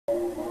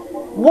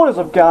What is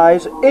up,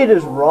 guys? It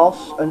is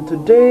Ross, and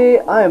today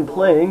I am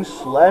playing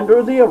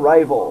Slender the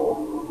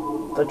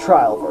Arrival, the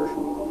trial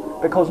version,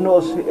 because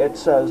notice it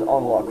says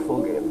unlock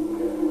full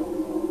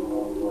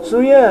game. So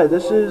yeah,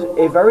 this is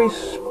a very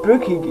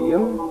spooky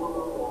game,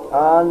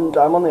 and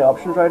I'm on the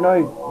options right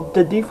now.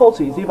 The default's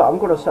easy, but I'm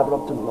going to set it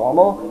up to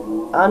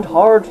normal, and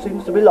hard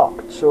seems to be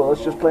locked, so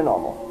let's just play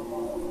normal.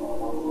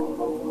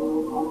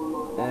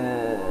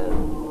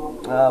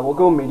 We'll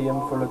go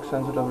medium for look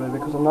sensitivity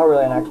because I'm not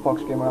really an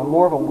Xbox gamer. I'm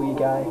more of a Wii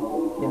guy,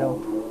 you know.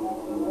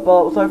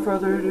 But without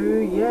further ado,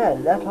 yeah,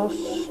 let us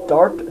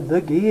start the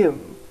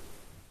game.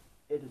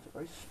 It is a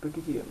very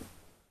spooky game.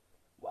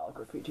 While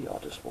graffiti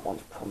artists were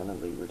once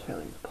prominently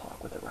retailing the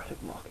park with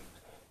erratic markings,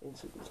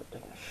 incidents have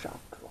taken a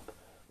sharp drop,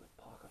 with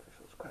park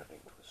officials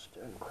crediting to a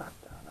stern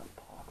crackdown on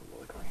park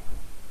loitering.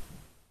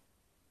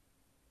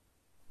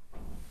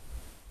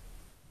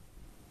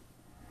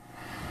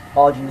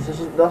 Oh jeez, this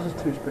is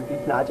too spooky.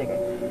 Nah, JK.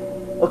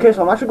 Okay,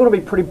 so I'm actually going to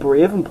be pretty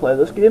brave and play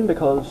this game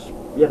because,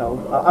 you know,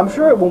 I'm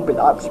sure it won't be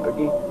that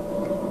spooky.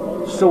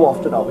 So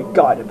often I'll be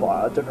guided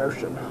by a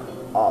diversion.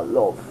 Our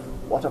love,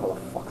 whatever the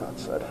fuck that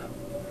said.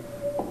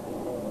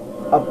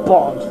 A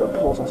bond that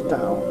pulls us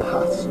down,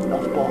 paths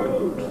not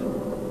bargained.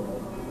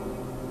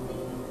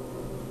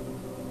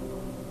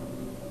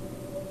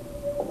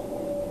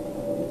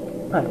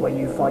 And when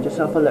you find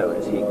yourself alone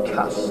as he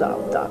casts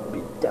out that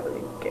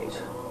bedeviling gate,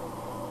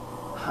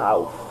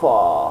 how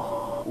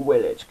far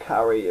will it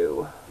carry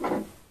you?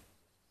 Okay,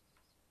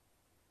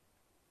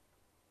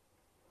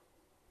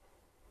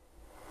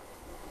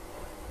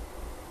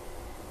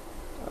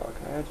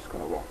 I'm just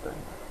gonna walk down.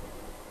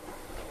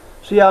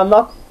 So yeah, I'm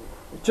not...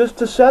 Just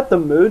to set the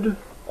mood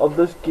of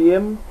this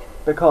game,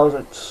 because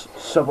it's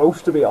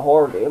supposed to be a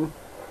horror game,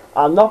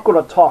 I'm not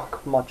gonna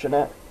talk much in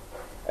it.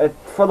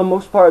 For the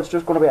most part, it's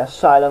just gonna be a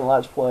silent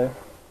let's play.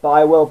 But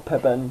I will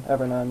pip in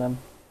every now and then.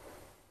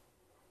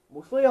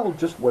 Mostly I'll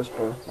just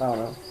whisper, I don't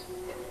know.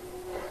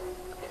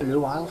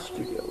 Blue Isle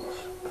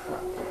Studios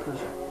proudly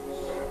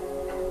presents.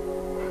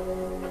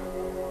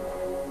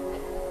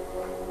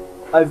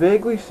 I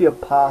vaguely see a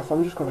path,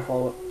 I'm just gonna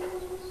follow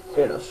it.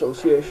 In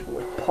association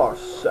with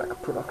Parsec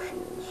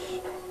Productions.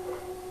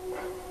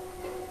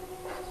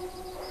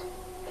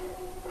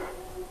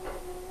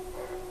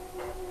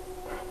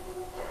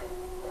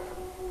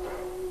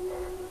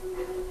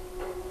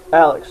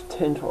 Alex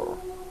Tintor,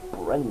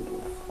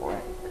 Brendan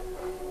Frank.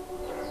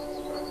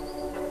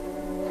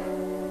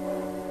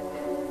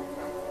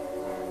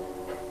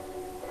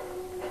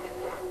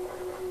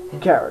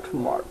 Garrett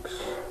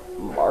Marks,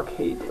 Mark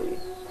Hadley,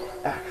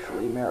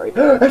 Ashley Mary.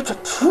 It's a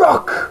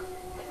truck!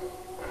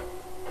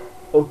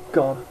 Oh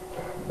god.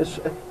 It's...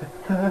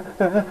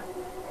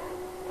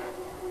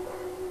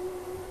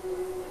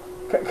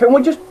 Can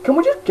we just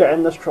get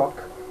in this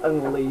truck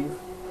and leave?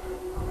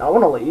 I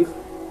wanna leave.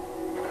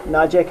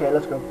 Nah, JK,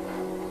 let's go.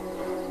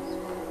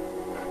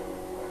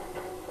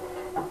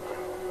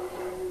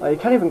 Oh, you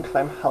can't even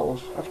climb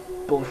hills. That's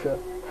bullshit.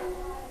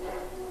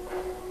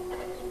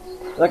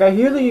 Like, I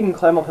hear that you can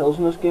climb up hills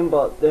in this game,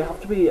 but they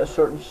have to be a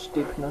certain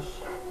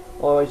steepness,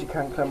 otherwise you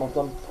can't climb up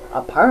them.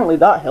 Apparently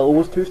that hill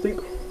was too steep.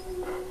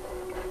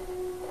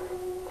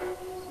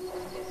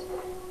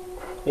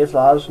 Yes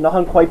lads,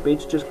 nothing quite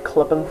beats just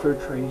clipping through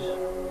trees.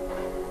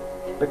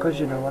 Because,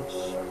 you know,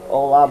 it's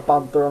all that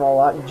banter and all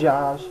that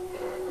jazz.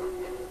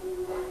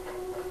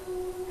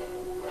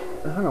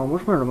 Hang on,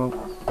 where's my remote?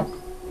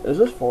 Is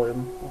this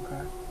volume?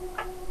 Okay.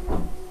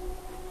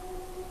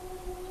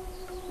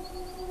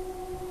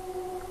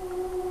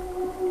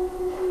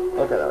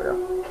 Okay, there we go.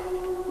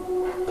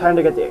 Time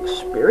to get the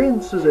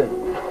experiences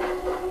in.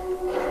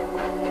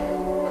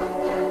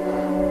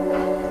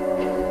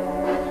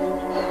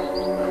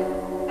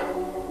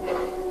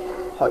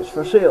 House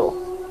for sale.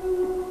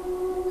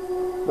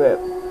 Wait.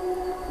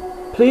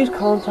 Please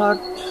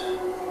contact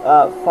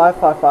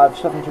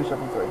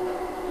 555-7273.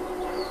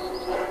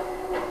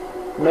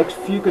 Makes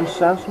fucking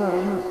sense now,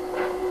 doesn't it?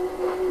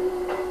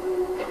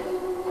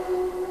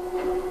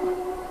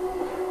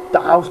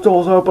 The house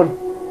door's open.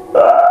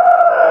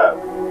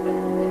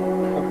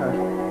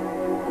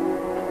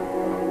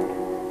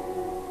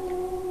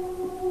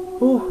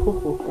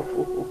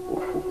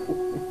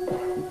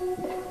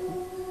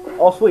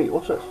 Oh sweet,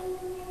 what's this?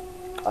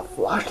 A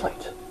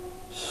flashlight.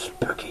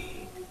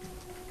 Spooky.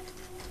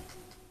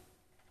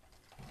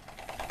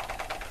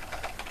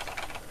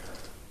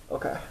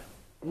 Okay.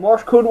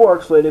 Morse code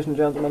works, ladies and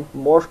gentlemen.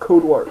 Morse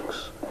code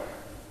works.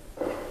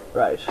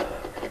 Right.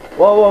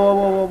 Whoa, whoa,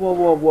 whoa, whoa,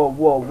 whoa, whoa, whoa,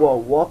 whoa, whoa,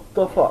 what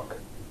the fuck?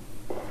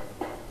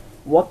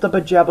 What the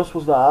bejebbus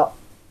was that?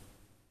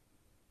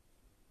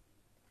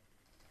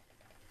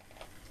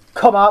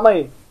 Come at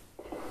me!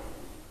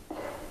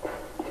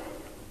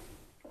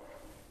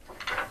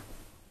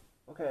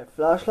 Okay,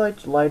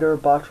 flashlights, lighter,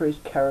 batteries,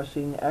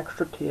 kerosene,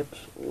 extra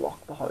tapes,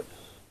 lock the house.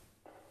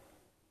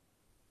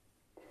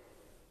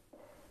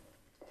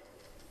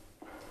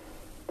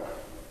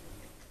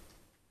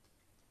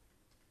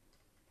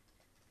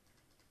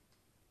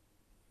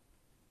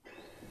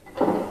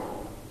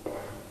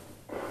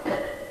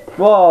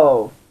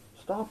 Whoa!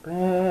 stop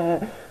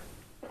it.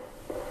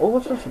 Oh,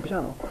 what's this? A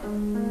piano.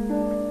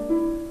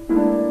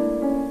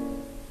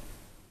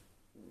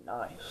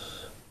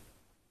 Nice.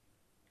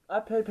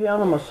 I play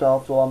piano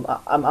myself, so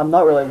I'm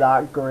not really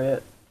that great.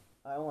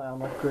 I only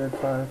am like grade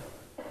 5.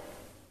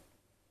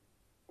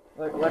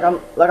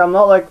 I'm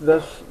not like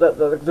this.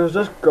 There's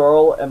this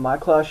girl in my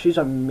class. She's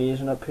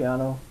amazing at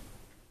piano.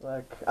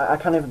 Like I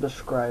can't even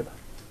describe.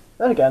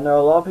 Then again, there are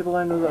a lot of people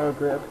I know that are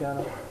great at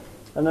piano,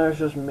 and there's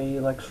just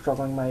me like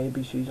struggling my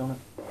ABCs on it.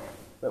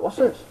 Wait, what's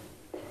this?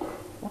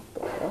 What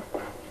the fuck?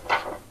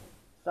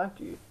 Thank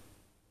you.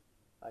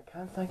 I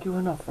can't thank you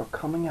enough for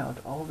coming out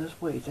all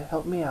this way to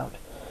help me out.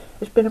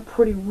 It's been a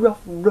pretty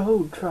rough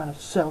road trying to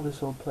sell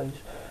this old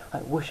place.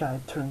 I wish I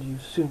had turned to you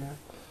sooner.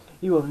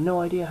 You have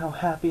no idea how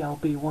happy I'll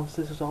be once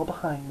this is all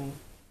behind me.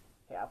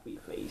 Happy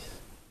face.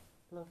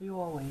 Love you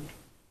always,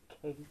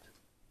 Kate.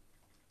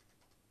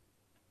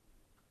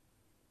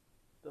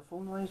 The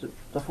phone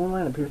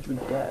line appears to be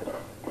dead.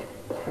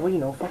 Well, you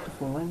know, fuck the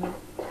phone line, mate.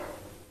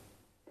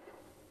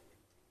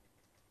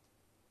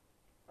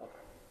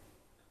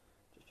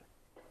 Just check.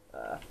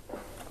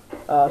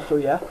 So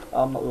yeah,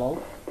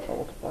 lol. Oh,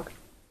 what the fuck?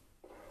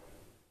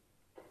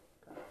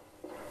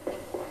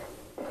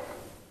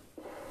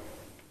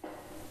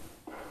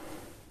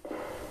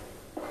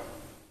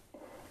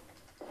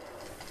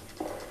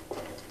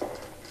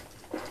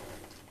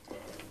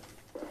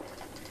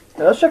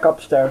 Yeah, let's check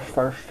upstairs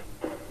first,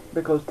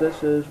 because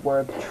this is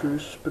where the true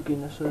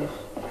spookiness is.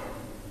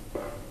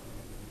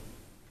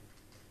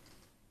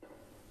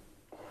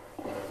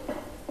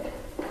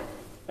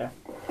 Yeah.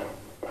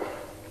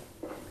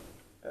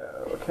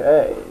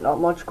 Okay, not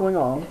much going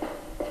on.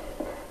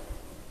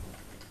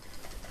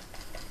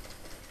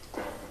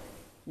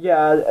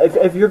 Yeah,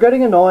 if you're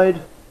getting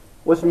annoyed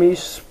with me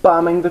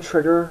spamming the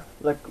trigger,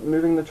 like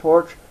moving the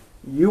torch,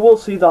 you will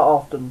see that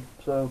often,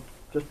 so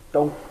just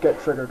don't get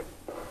triggered.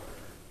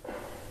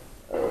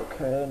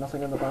 Okay,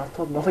 nothing in the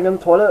bathtub, nothing in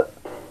the toilet.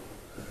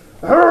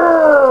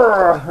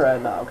 Right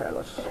now, okay,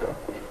 let's go.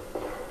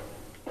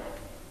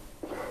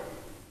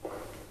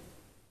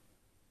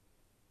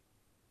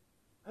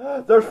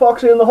 There's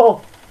Foxy in the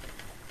hole.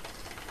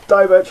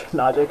 Die, bitch.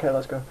 Nah, JK,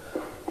 let's go.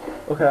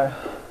 Okay,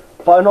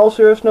 but in all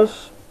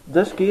seriousness,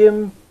 this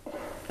game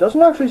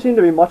doesn't actually seem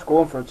to be much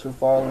going for it so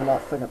far other than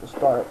that thing at the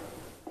start.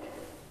 It's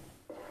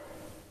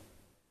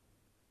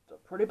a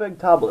pretty big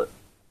tablet.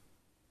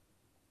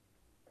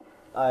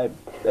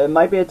 It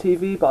might be a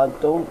TV, but I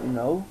don't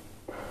know.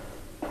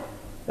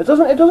 It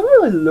doesn't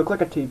really look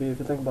like a TV if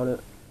you think about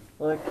it.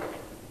 Like,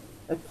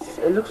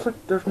 it looks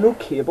like there's no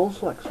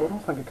cables, like, so I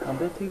don't think it can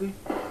be a TV.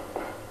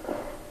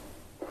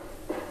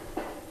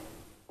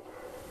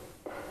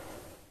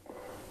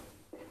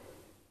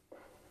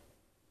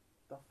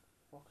 The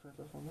fuck's with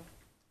this one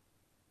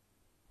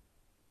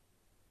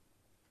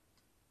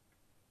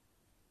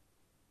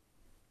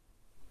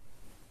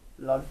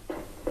then? Lol.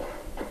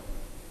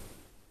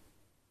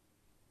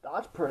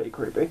 That's pretty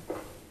creepy.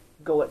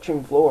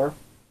 Glitching floor.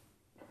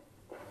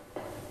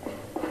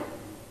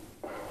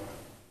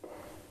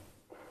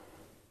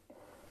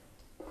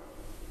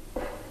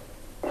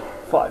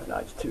 Five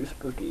Nights Too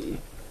Spooky.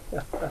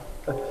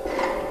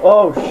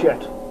 Oh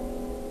shit.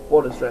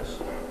 What is this?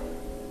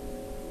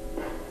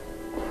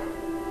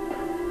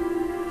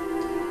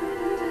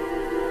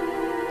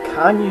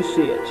 Can you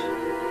see it?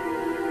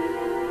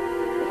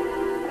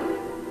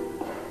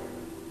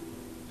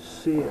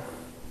 See it.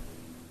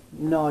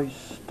 No,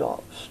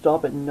 stop.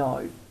 Stop it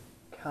now.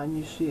 Can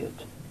you see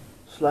it?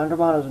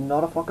 Slenderman is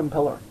not a fucking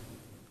pillar.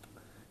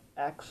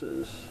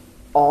 X's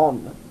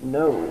on.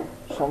 No.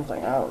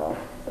 Something. I don't know.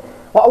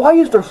 Why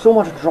is there so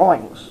much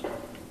drawings?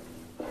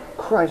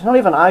 Christ, not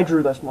even I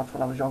drew this much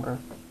when I was younger.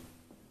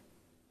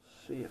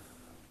 See if...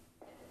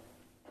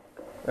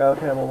 Yeah,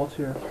 okay, well, what's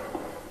here?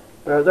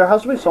 There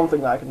has to be something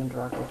that I can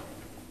interact with.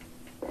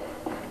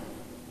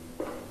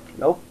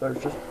 Nope, there's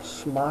just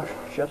smashed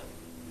shit.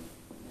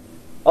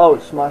 Oh,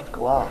 it's smashed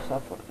glass,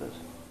 that's what it is.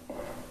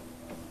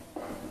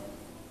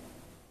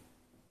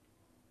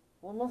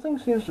 Well, nothing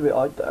seems to be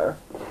out there.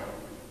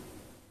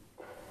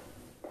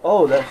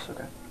 Oh, this,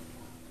 okay.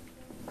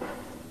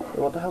 Wait,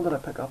 what the hell did I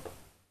pick up?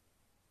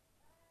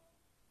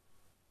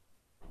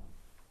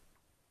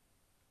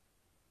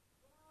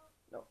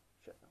 No,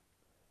 shit, no.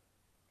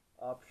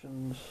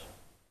 Options.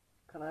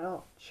 Can I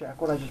not check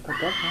what I just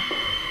picked up? Huh?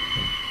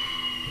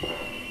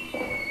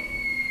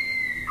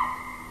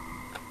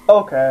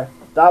 Okay,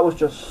 that was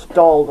just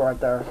stalled right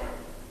there.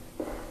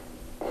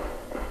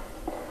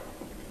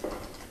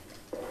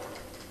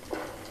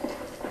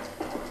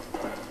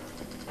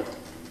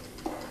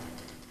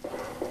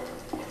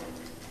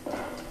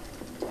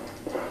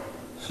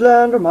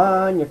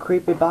 Slenderman, you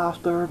creepy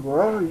bastard,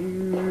 where are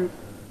you?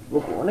 We're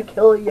gonna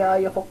kill ya,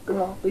 you fucking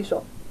naughty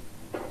son.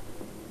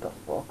 What the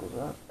fuck was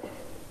that?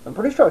 I'm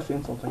pretty sure I've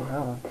seen something,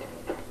 haven't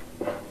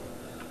I?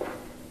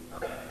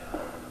 Okay,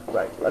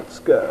 right, let's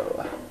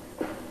go.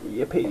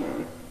 Yippee.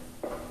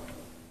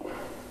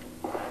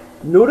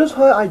 Notice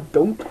how I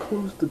don't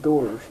close the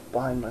doors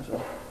behind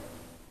myself.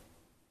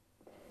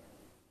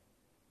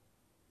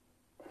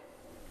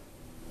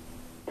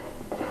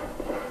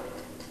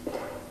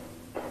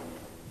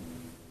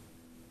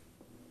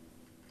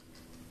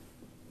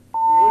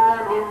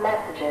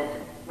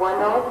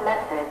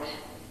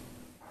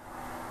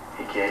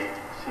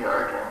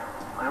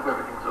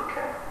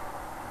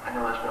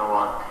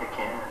 kick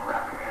in and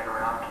wrap your head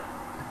around.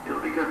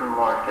 It'll be good when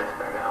Lauren gets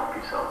there to help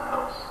you sell the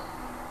house.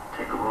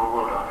 Take a little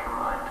load off your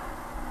mind.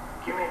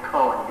 Give me a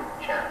call when you get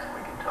the chance and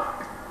we can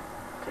talk.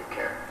 Take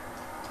care.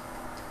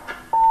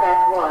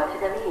 Press 1 to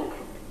delete.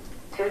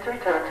 2 to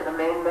return to the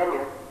main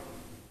menu.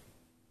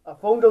 A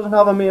phone doesn't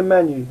have a main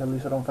menu, at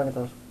least I don't think it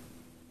does.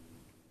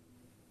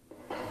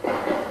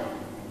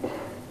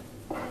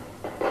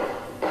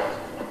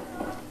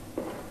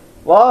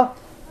 What?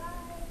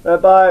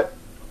 Right, bye.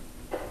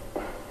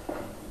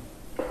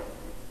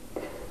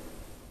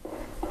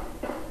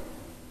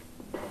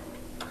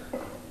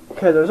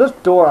 Okay, there's this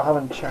door I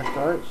haven't checked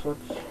out, so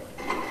it's...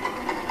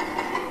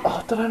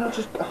 Oh, did I not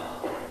just...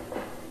 Oh.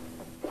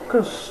 I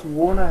could have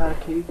sworn I had a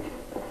key.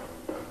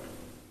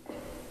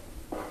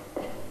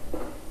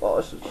 Oh,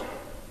 this is...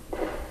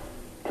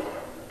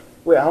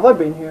 Wait, have I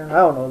been here? I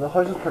don't know, the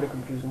house is pretty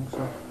confusing,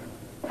 so...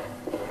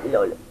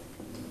 Yeah.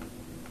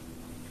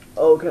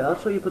 Okay,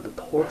 that's how you put the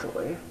torch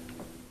away.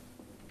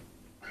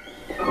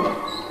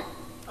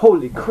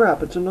 Holy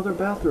crap, it's another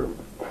bathroom.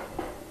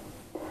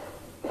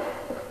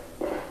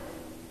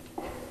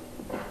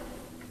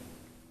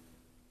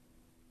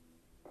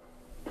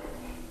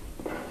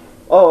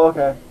 Oh,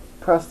 okay.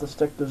 Press the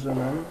stick to zoom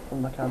in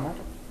from the camera.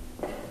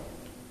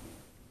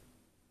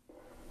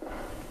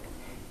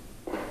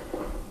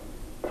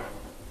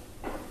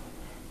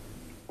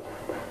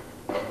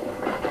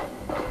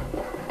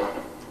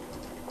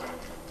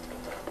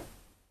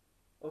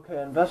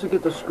 Okay,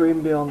 investigate the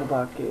screen beyond the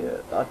back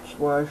gate. That's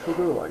where I shall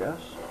go, I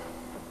guess.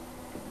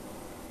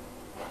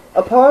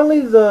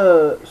 Apparently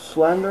the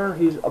Slender,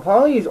 he's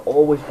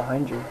always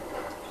behind you.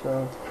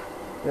 So,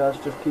 yeah,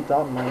 let's just keep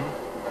that in mind.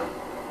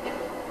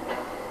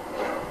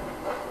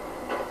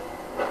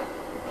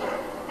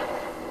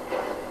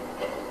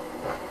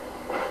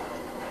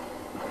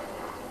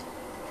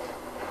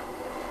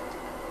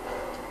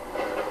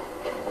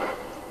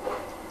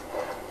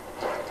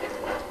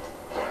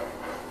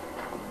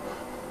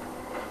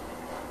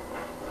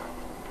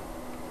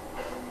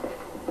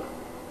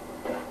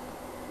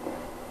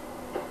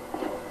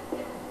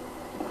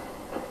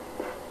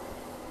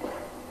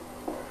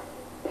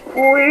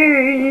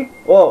 Whee!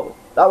 Whoa,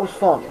 that was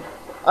fun.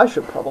 I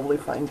should probably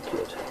find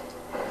Kit.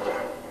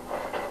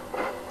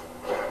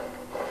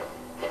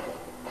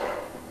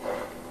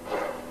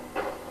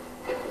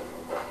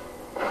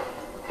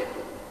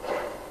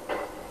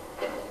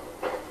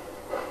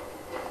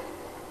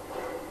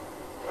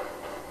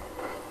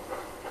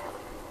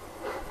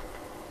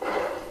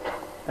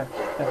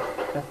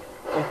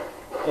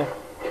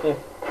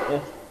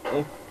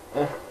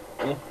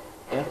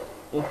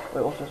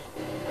 Wait, what's this?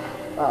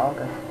 Ah,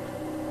 okay.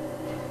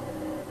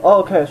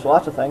 Okay, so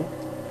that's a thing.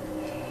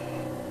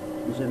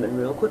 Zoom in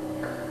real quick.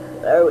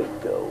 There we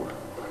go.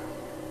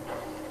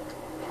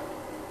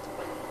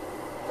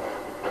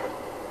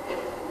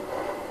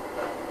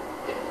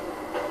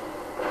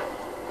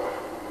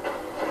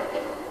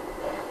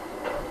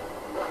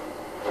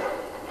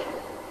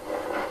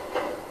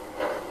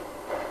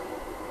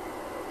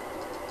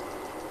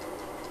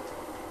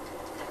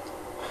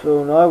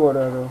 So now where do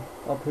I go?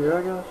 Up here,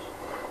 I guess?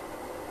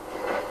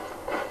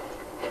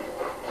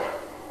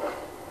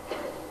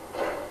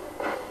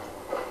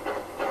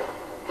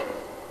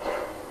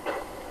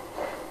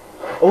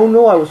 Oh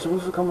no, I was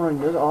supposed to come around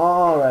this.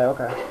 Oh, right,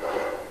 okay.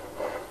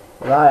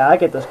 Right, I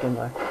get this game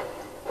now.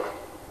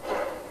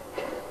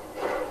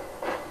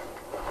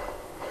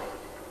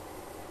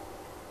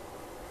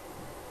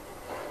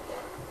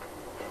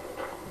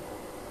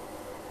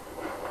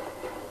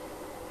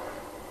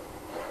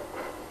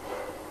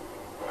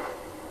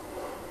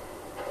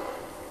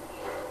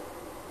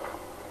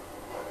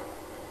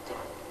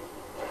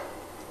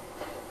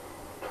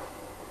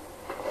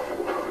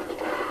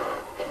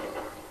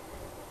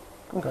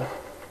 Okay.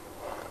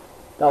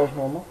 That was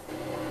normal.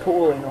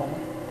 Totally normal.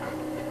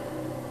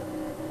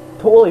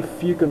 Totally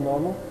fucking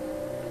normal.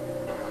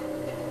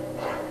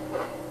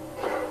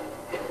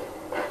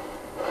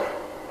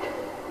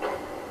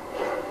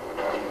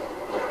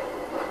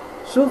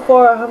 So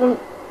far I haven't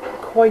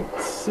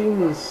quite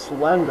seen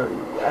Slender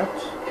yet.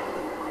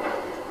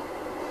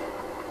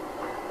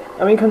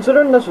 I mean,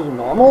 considering this is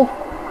normal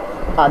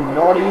and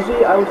not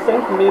easy, I would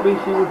think maybe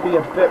he would be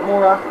a bit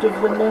more active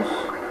than this.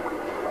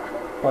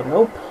 But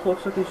nope,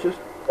 looks like he's just...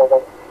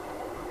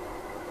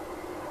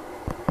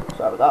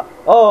 Sorry about that.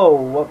 Oh,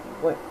 what?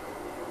 Wait.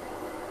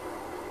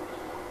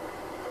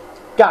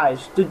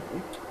 Guys, did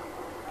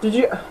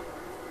you...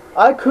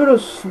 I could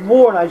have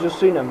sworn I just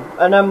seen him,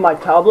 and then my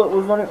tablet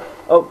was running...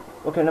 Oh,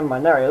 okay, never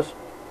mind, there he is.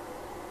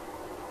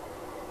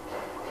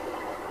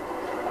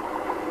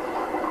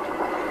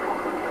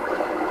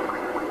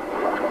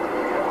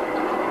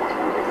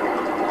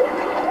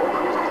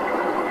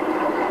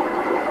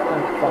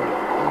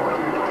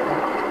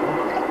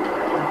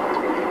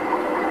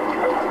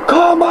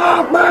 Come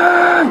on,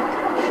 man!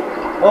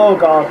 Oh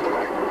god.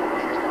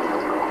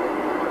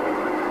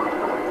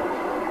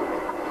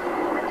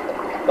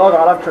 Oh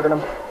god, I've triggered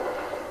him.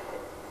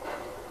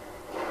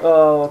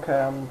 Oh, okay,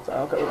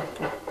 okay.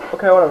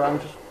 Okay, whatever, I'm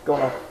just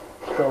going up.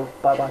 So,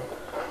 bye-bye.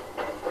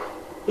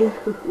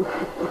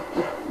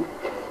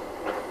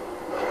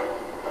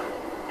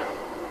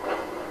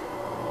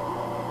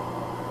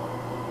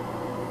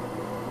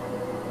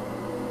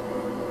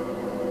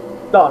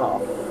 Done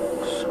off.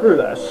 Screw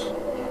this.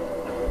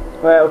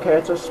 Right, okay,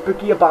 it's a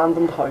spooky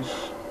abandoned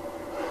house.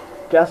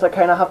 Guess I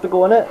kinda have to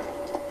go in it.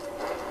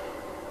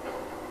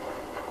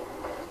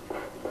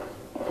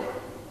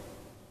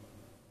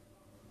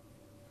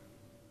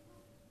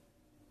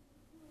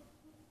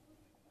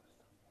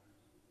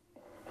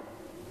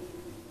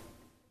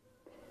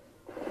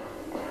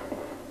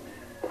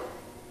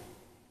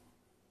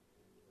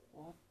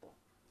 What the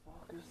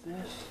fuck is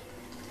this?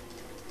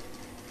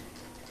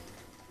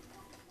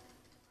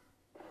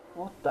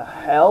 What the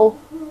hell?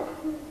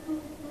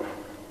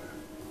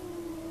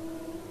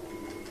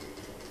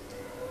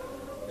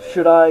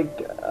 Should I...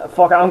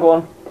 fuck it, I'm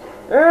going.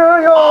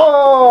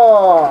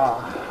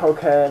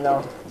 Okay,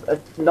 no.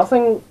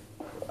 Nothing...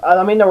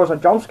 I mean, there was a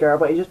jump scare,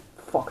 but he just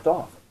fucked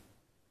off.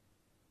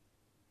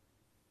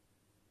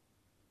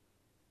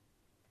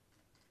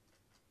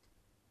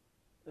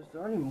 Is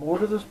there any more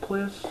to this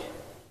place?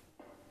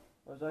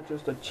 Or is that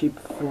just a cheap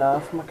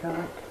FNAF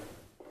mechanic?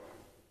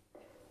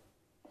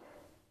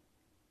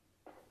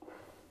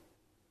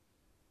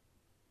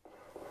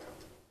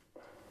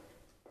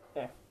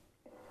 Yeah.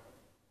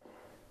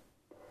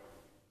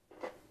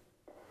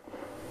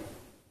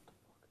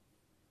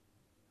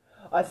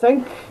 I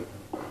think...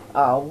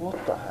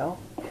 what the hell?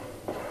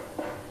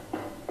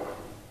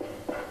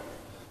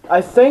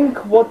 I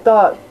think what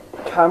that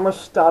camera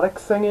static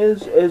thing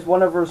is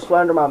whenever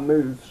Slenderman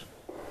moves.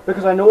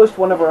 Because I noticed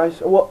whenever I...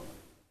 What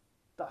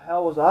the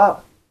hell was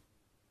that?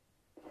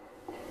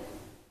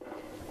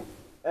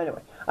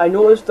 Anyway, I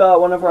noticed that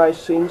whenever I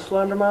seen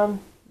Slenderman,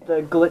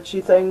 the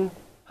glitchy thing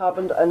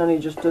happened and then he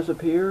just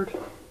disappeared.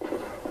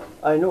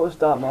 I noticed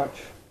that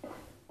much.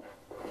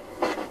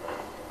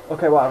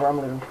 Okay, whatever, I'm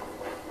leaving.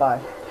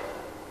 Bye.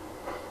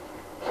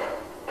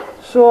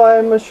 So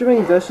I'm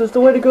assuming this is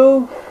the way to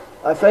go.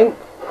 I think.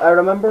 I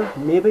remember.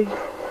 Maybe.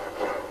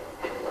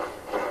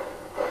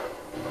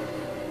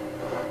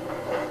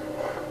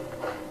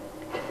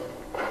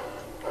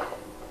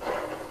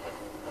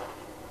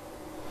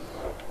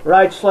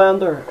 Right,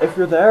 Slender. If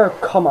you're there,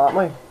 come at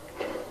me.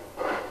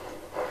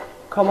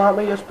 Come at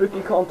me, you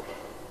spooky cunt.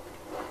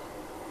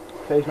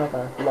 Okay, he's not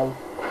there. Lol.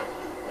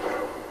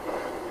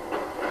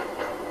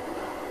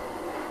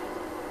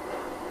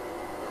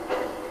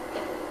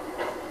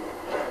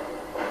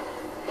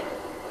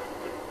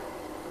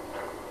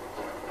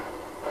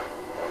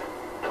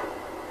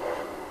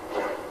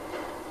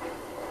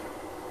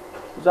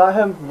 Is that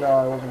him?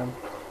 No, it wasn't him.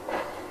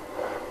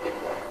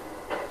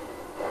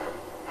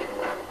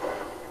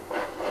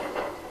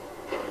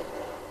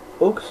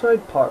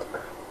 Oakside Park.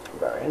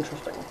 Very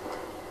interesting.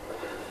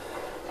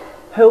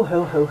 Hill.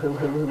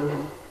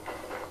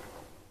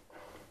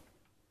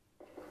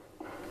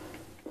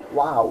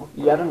 Wow,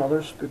 yet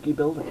another spooky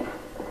building.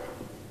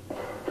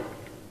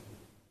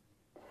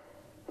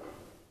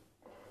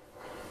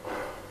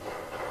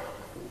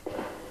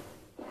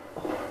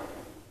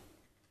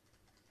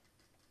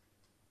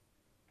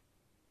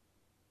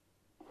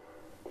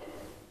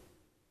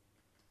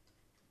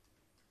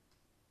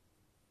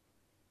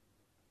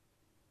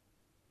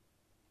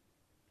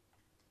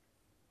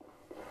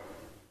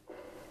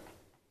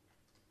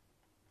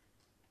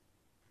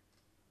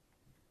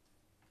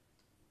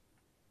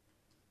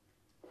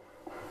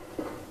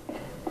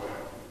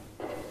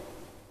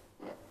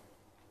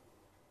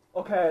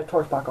 Okay,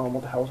 torch back on,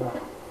 what the hell's that?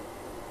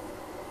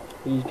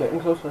 He's getting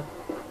closer.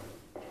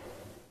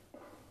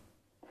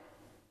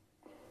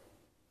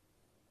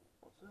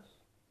 What's this?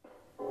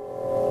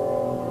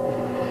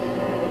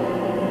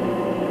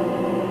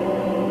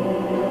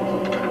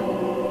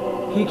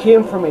 He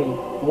came for me.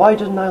 Why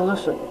didn't I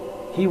listen?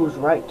 He was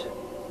right.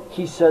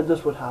 He said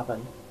this would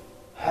happen.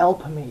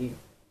 Help me.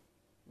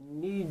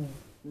 Need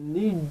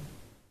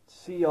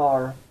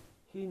CR.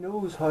 He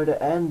knows how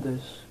to end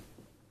this.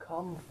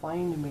 Come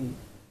find me.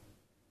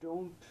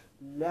 Don't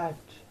let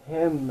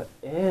him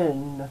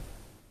in.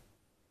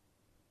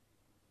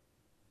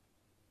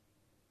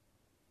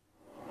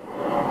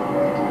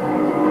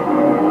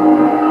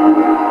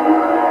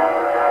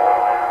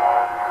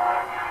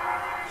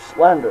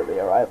 Slender the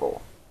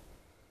Arrival.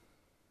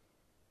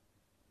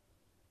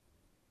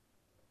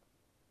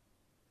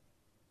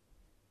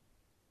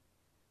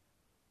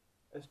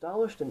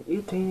 Established in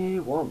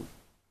 1881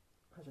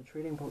 as a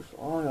trading post.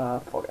 Oh,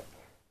 fuck it.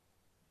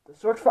 The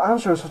search for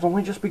answers has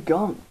only just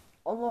begun.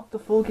 Unlock the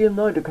full game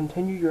now to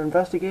continue your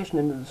investigation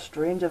into the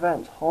strange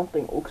events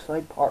haunting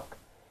Oakside Park.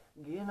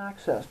 Gain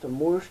access to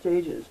more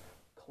stages,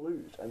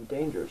 clues, and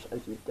dangers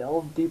as you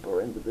delve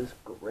deeper into this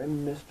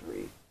grim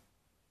mystery.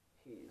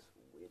 He's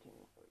waiting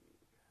for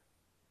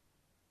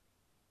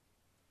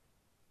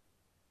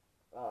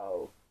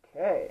you.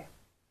 Okay.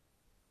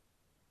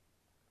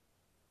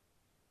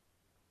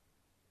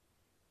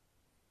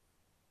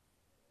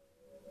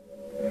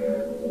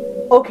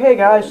 Okay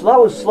guys, so that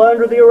was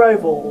Slender the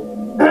Arrival.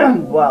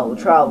 Well,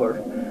 the trial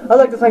version. I'd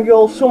like to thank you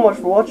all so much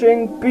for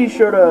watching. Be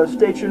sure to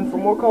stay tuned for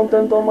more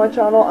content on my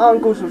channel,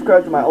 and go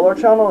subscribe to my other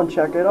channel and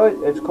check it out.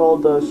 It's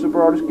called the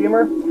Super Artist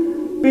Gamer.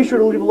 Be sure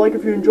to leave a like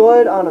if you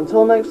enjoyed, and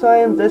until next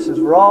time, this is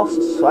Ross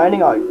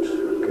signing out.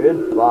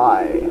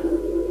 Goodbye.